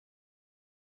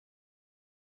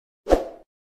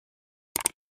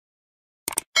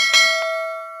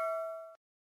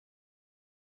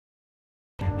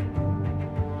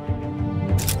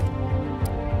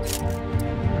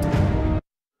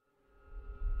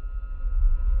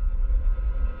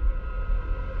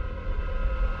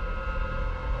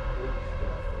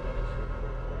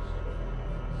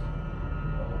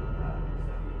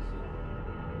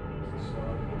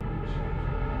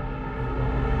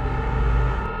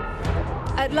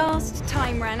At last,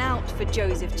 time ran out for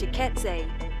Joseph Chiketse,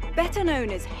 better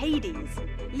known as Hades,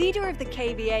 leader of the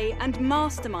KVA and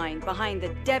mastermind behind the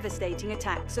devastating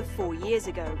attacks of 4 years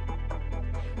ago.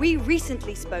 We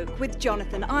recently spoke with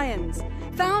Jonathan Irons,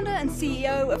 founder and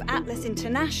CEO of ASUS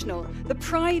International, the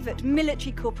private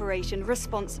military corporation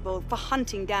responsible for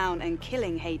hunting down and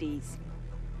killing Hades.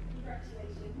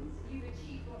 Congratulations, you've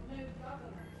achieved what no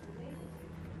government was able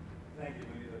to. Thank you,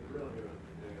 we need a real hero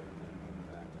today.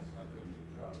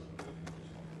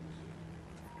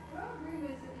 There are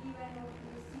rumors that the UN will be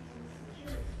seeking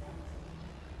security funds.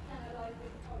 Can a life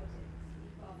with politics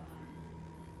be far behind?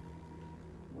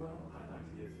 Well, I'd like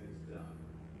to get things done,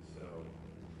 so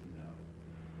no.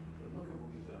 But look at what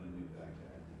we've done in New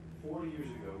Baghdad. 40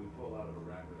 years ago, we pulled out of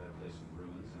Iraq with that place in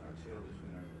ruins and our tail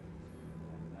between our legs.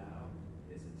 And now,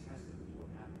 it's a testament to what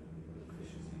happened with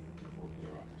efficiency before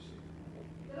bureaucracy.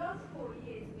 The last 4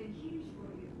 years have been huge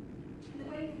for you. In the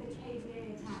wake of the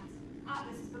KVA attacks,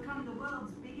 ASUS has become the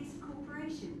world's biggest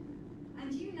corporation.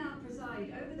 And you now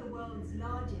preside over the world's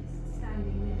largest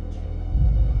standing military.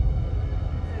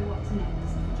 So what's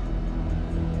next?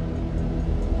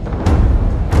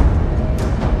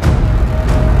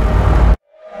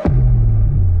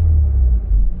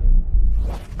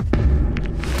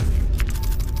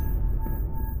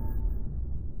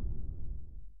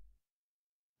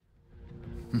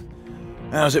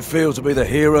 How's it feel to be the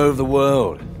hero of the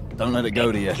world? Don't let it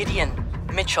go to you. Gideon,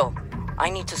 Mitchell, I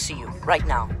need to see you, right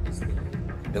now.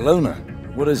 Ilona,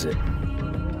 what is it?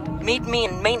 Meet me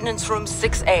in maintenance room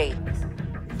 6A.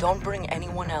 Don't bring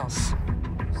anyone else.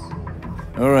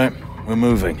 Alright, we're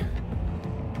moving.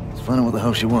 Let's find out what the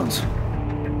hell she wants.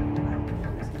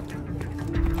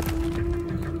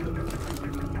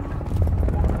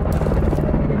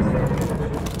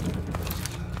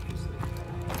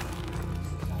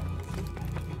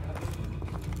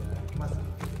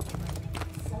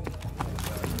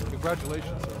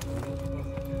 Congratulations, sir.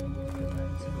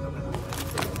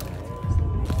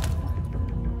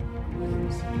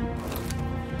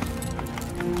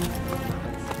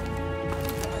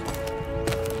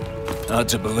 Hard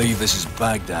to believe this is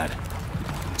Baghdad.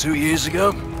 2 years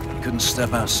ago, you couldn't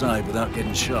step outside without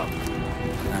getting shot.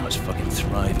 Now it's fucking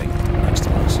thriving next to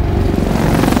us.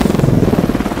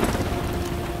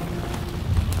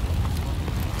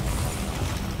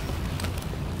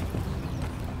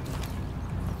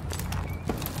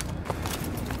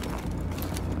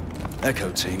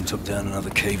 Echo team took down another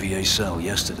KVA cell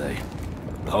yesterday.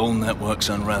 The whole network's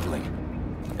unraveling.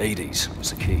 Hades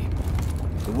was the key.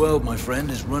 The world, my friend,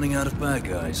 is running out of bad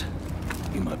guys.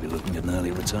 You might be looking at an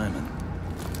early retirement.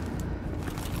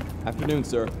 Afternoon,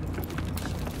 sir.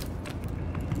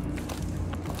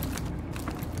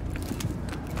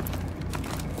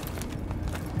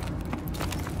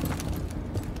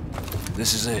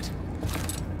 This is it.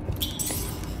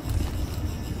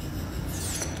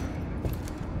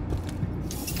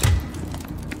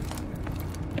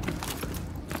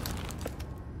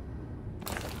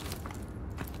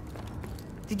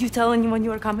 Did you tell anyone you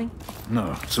were coming?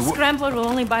 No, so what? Scrambler will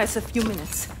only buy us a few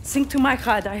minutes. Sync to my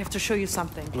HUD, I have to show you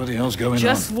something. Bloody hell's going on?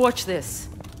 Just watch this.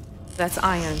 That's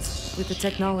Irons, with the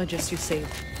technologist you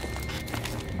saved.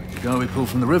 The guy we pulled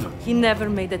from the river. He never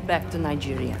made it back to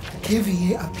Nigeria.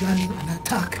 KVA are planning an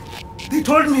attack. They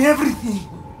told me everything.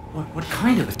 What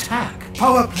kind of attack?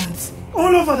 Power plants,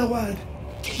 all over the world.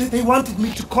 They wanted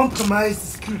me to compromise the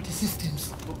security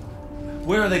systems.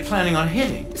 Where are they planning on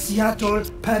hitting? Seattle,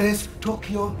 Paris,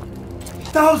 Tokyo.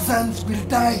 Thousands will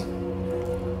die.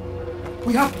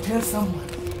 We have to tell someone.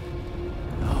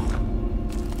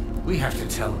 No. We have to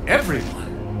tell everyone.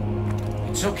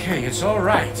 It's okay, it's all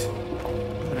right.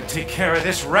 I'm gonna take care of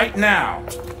this right now.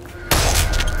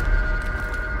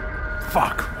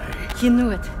 Fuck me. He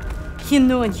knew it. He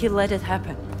knew and he let it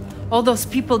happen. All those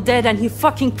people dead and he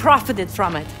fucking profited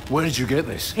from it. Where did you get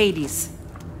this? Hades.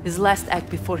 His last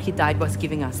act before he died was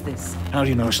giving us this. How do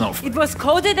you know it's not? It was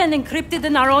coded and encrypted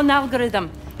in our own algorithm.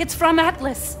 It's from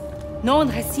Atlas. No one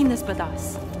has seen this but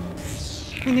us.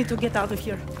 We need to get out of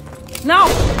here. Now!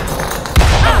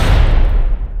 Ah!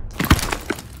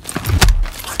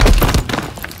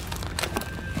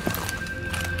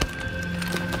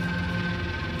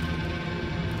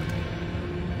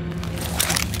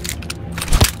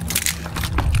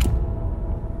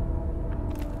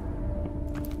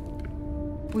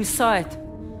 We saw it.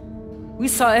 We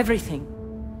saw everything.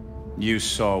 You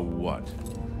saw what?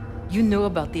 You knew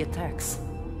about the attacks.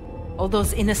 All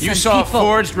those innocent people. You saw a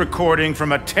forged recording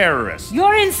from a terrorist.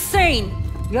 You're insane!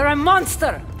 You're a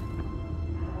monster!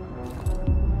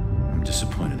 I'm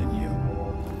disappointed in you.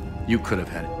 You could have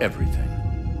had everything.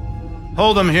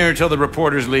 Hold them here till the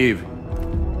reporters leave.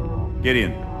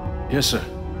 Gideon. Yes, sir.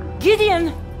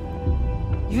 Gideon!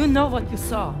 You know what you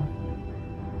saw.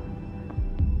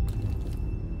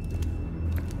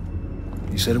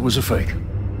 He said it was a fake.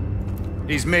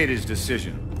 He's made his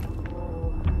decision.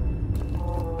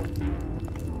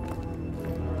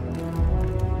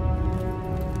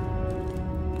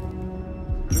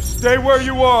 Just stay where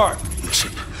you are!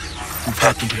 Listen, we've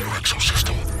hacked into your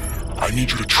exosystem. I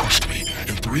need you to trust me.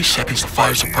 In 3 seconds, the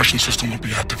fire suppression system will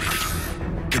be activated.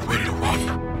 Get ready to run.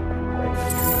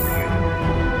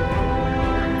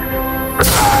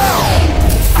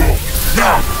 Go,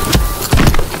 now!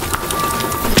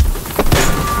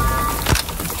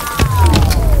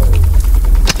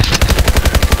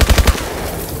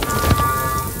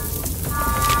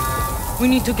 We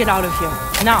need to get out of here.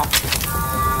 Now.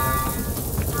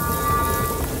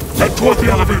 Head toward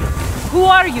the elevator. Who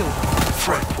are you?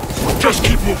 Fred, just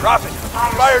keep moving. Prophet,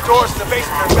 fire doors to the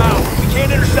basement are down. We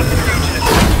can't intercept the fugitive.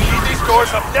 We need these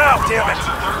doors up now, damn it!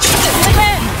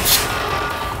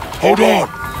 Hold on.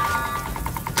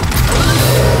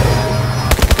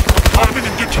 Climb in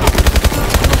and get to the...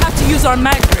 We'll have to use our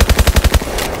mag grips.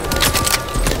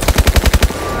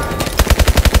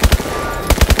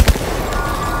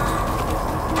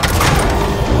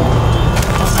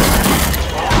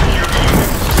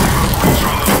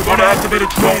 Activated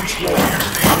drone swarm.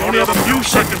 We only have a few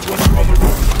seconds once we're on the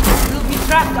roof. We'll be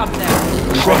trapped up there.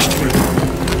 Trust me.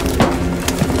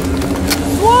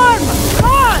 Swarm!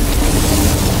 Come on!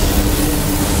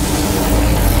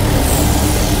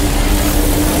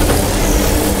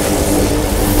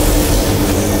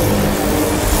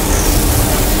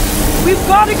 We've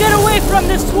got to get away from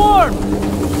this swarm!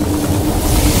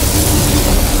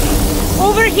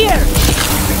 Over here!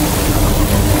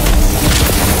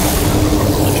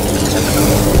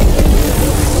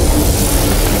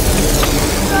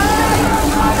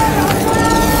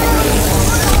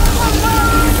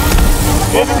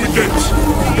 Open the gates.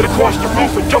 Get across the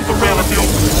roof and jump the rail at the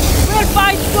opening. We're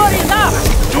 5 stories up!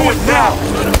 Do it now!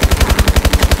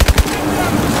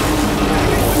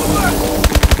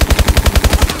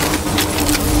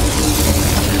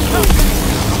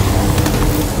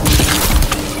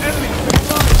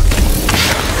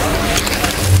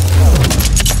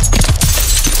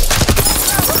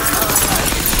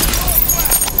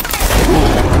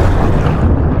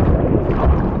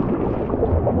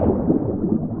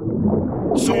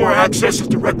 Sewer access is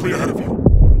directly ahead of you.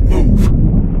 Move.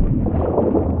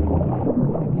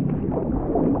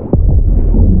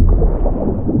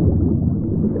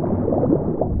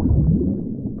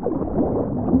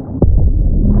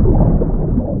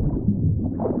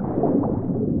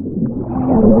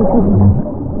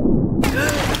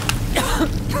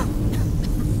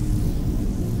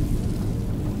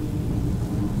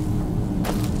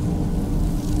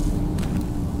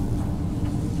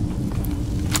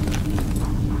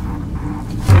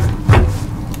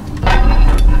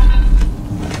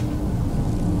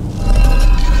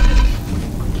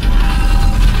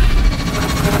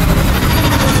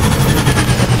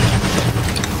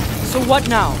 What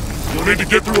now? You'll need to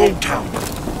get through Old Town.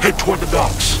 Head toward the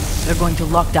docks. They're going to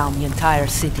lock down the entire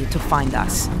city to find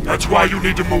us. That's why you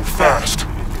need to move fast.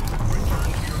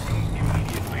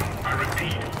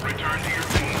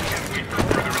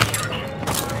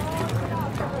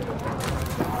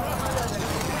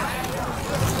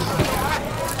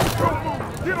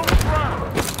 Get on the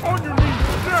ground! On your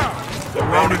knees, now! They're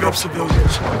rounding up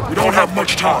civilians. We don't have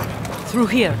much time. Through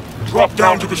here. Drop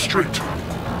down to the street.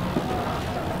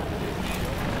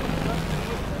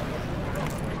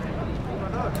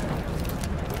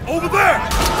 Over there!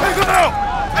 Take him out!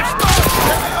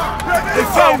 They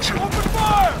found you! Open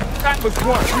fire! Atlas 1,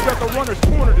 we got the runners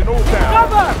cornered in Old Town.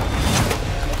 Cover!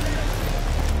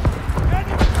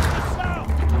 Enemies to the south!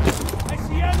 I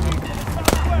see enemies to the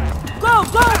southwest! Go,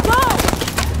 go, go!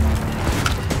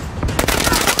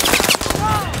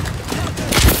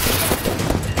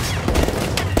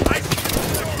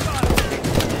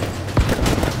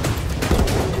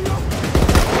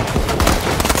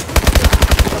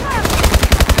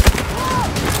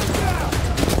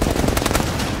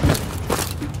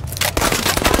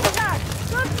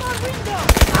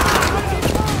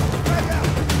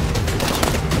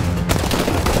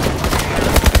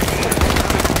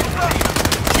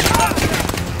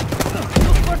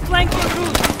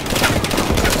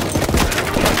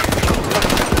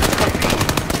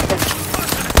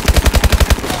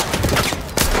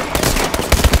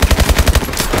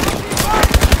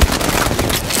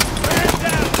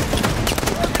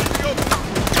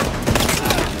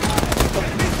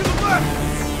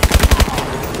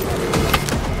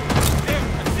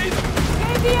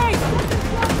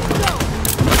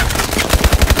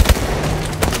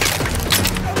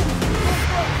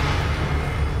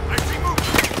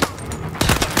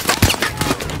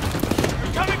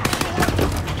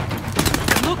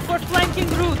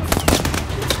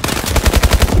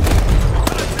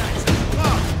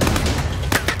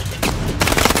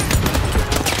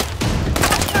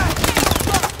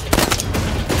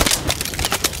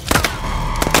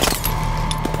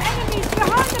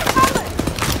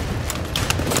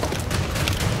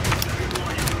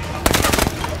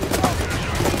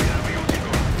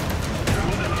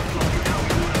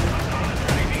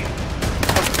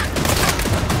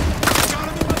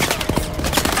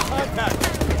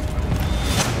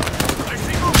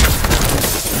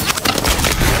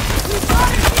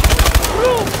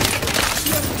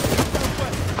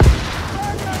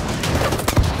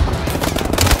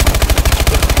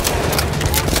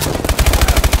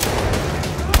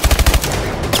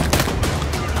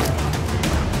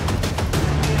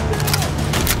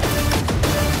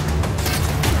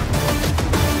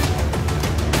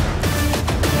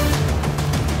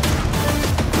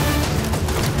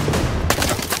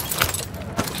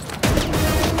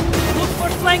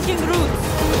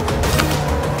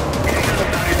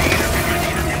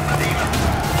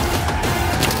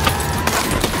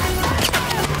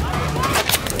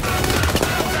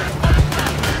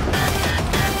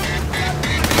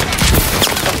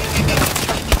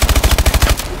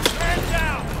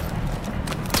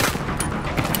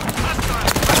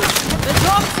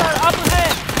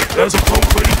 There's a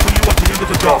boat waiting for you at the end of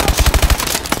the docks.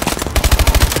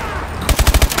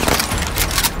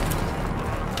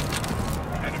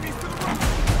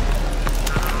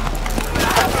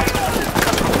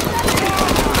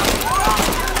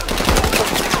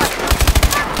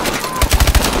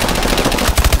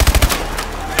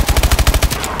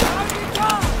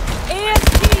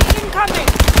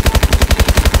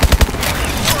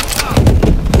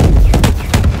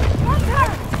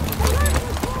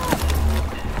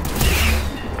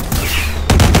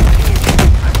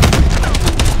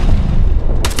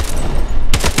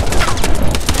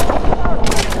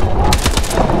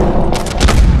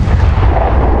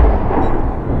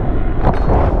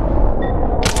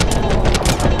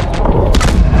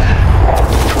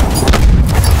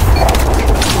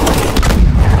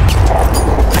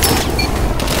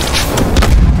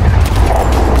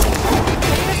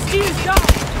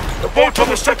 Boat's on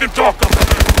the second dock up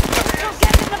there. Now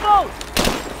get in the boat!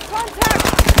 Contact!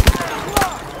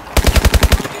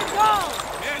 Go!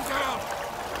 Man down!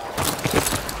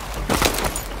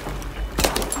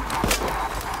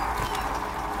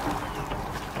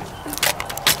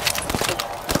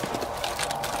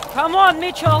 Come on,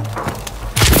 Mitchell!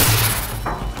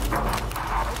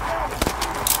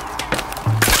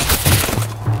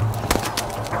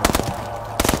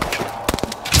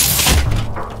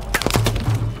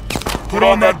 Put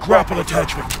on that grapple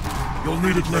attachment. You'll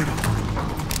need it later.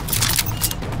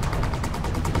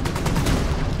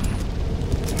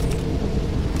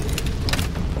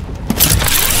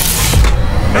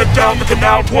 Head down the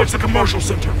canal towards the commercial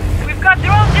center. We've got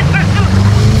drones in pursuit!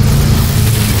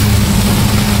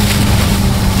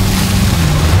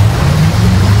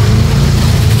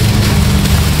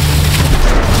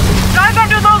 Dive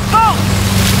under those boats!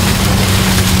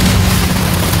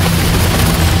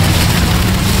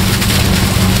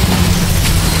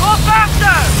 Go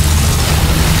faster!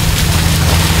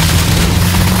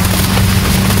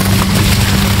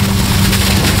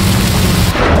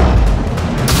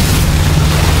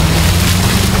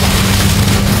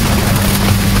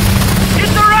 Hit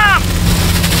the ramp!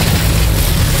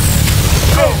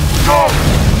 Go! Go!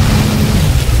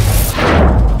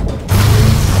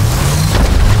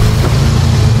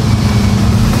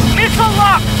 Missile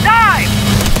lock! Dive!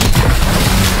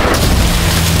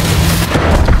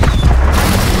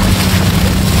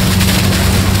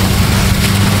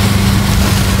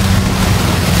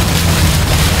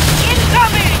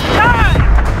 Incoming! Dive!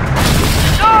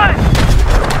 Dive!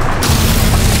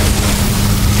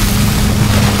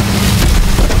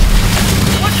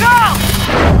 Watch out!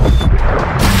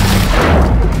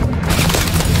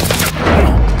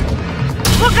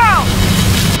 Look out!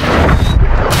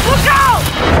 Look out!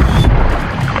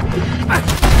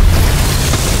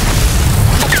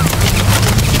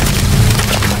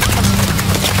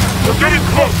 We're getting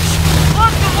close!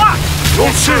 Close to what?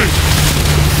 You'll see!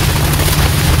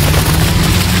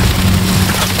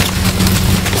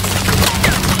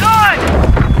 Dive!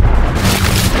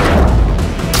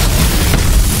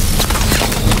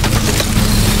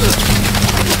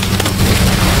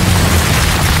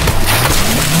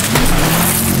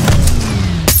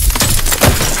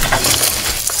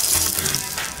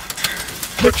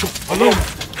 Mitchell, alone.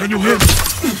 Can you hear me?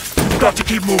 We've got to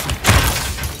keep moving.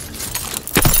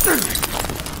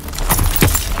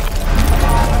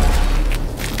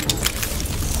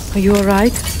 Are you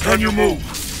alright? Can you move?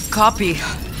 Copy.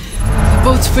 The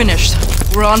boat's finished.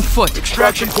 We're on foot.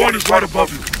 Extraction point is right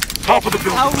above you. Top of the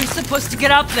building. How are we supposed to get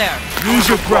up there? Use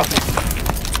your grapple.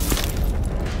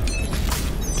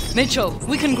 Mitchell,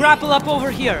 we can grapple up over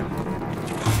here.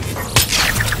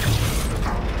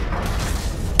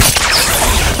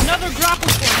 Another grapple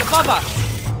point above us.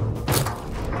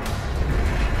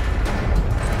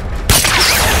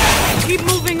 Keep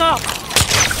moving up.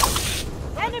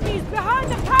 Enemies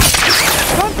behind the path!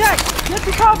 Contact! Get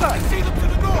to cover! See them to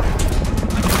the north!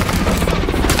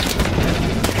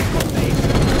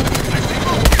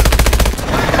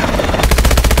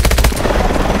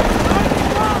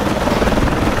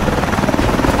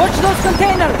 Watch those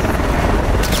containers!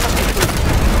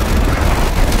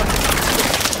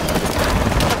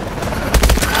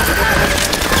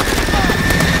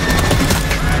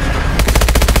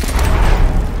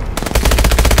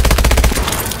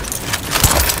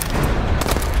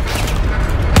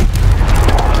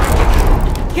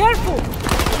 Careful!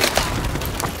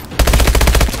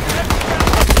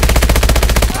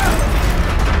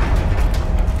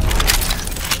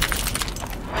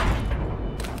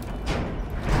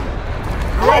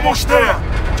 You're almost there.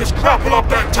 Just grapple up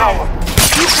that tower.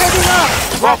 Keep heading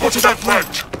up! Grapple to that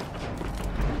ledge.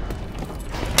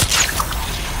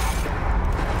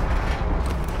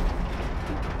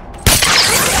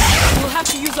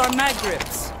 our mag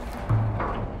grips.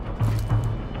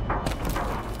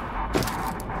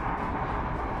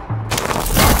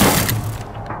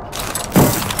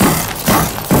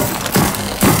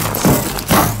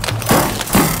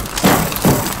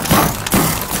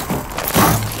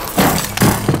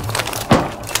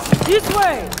 This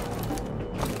way!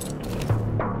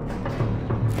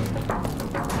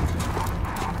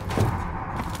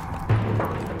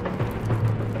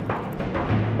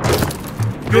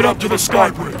 Get up to the sky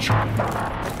bridge.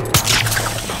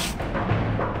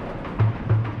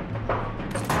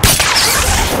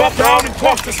 Drop down and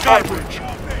cross the sky bridge.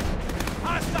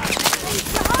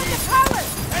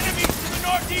 Enemies to the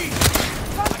northeast!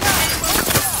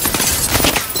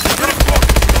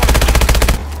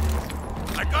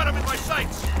 I got him in my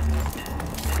sights!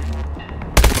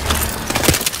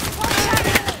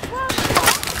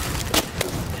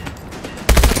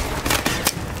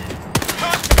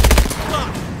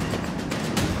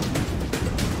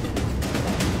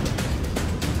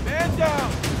 Man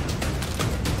down!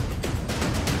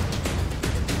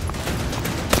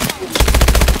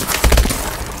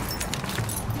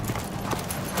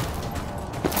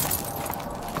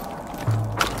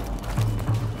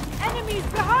 Enemies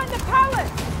behind the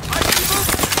palace! I see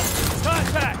movement!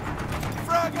 Contact!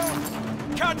 Frag out!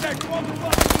 Contact 12-5!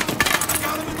 I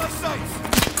got him in my sights!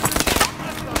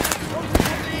 Approaching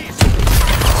from the east!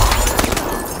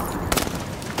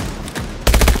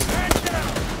 Man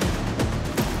down!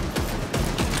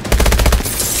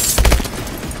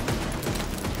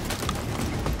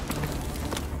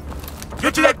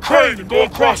 Get to that crane and go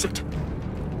across it.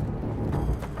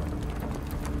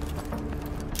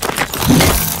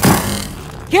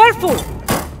 Careful!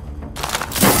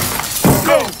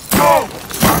 Go! Go!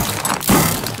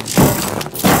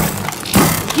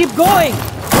 Keep going!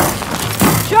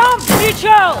 Jump,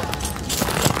 Mitchell!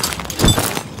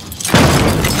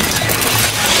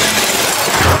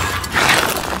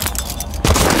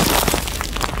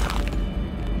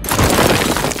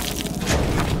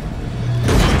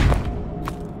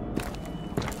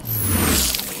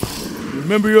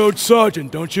 Remember your old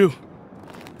sergeant, don't you?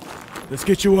 Let's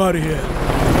get you out of here.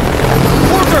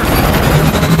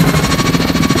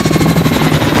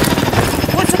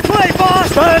 What's the play, boss?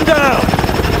 Stand down!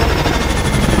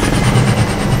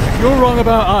 If you're wrong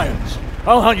about irons,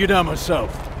 I'll hunt you down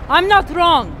myself. I'm not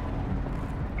wrong.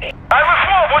 I was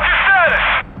what's your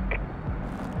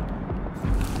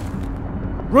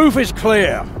status? Roof is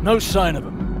clear. No sign of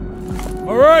him.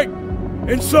 All right.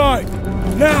 Inside.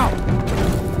 Now!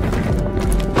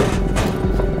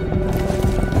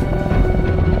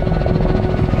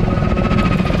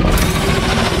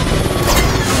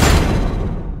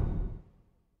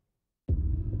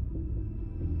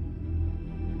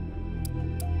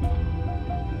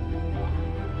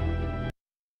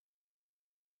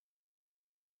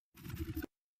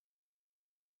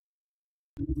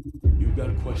 You've got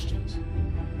questions.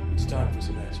 It's time for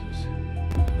some answers.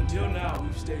 Until now,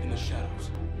 we've stayed in the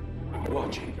shadows,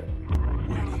 watching,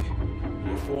 waiting.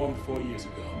 We were formed 4 years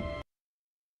ago.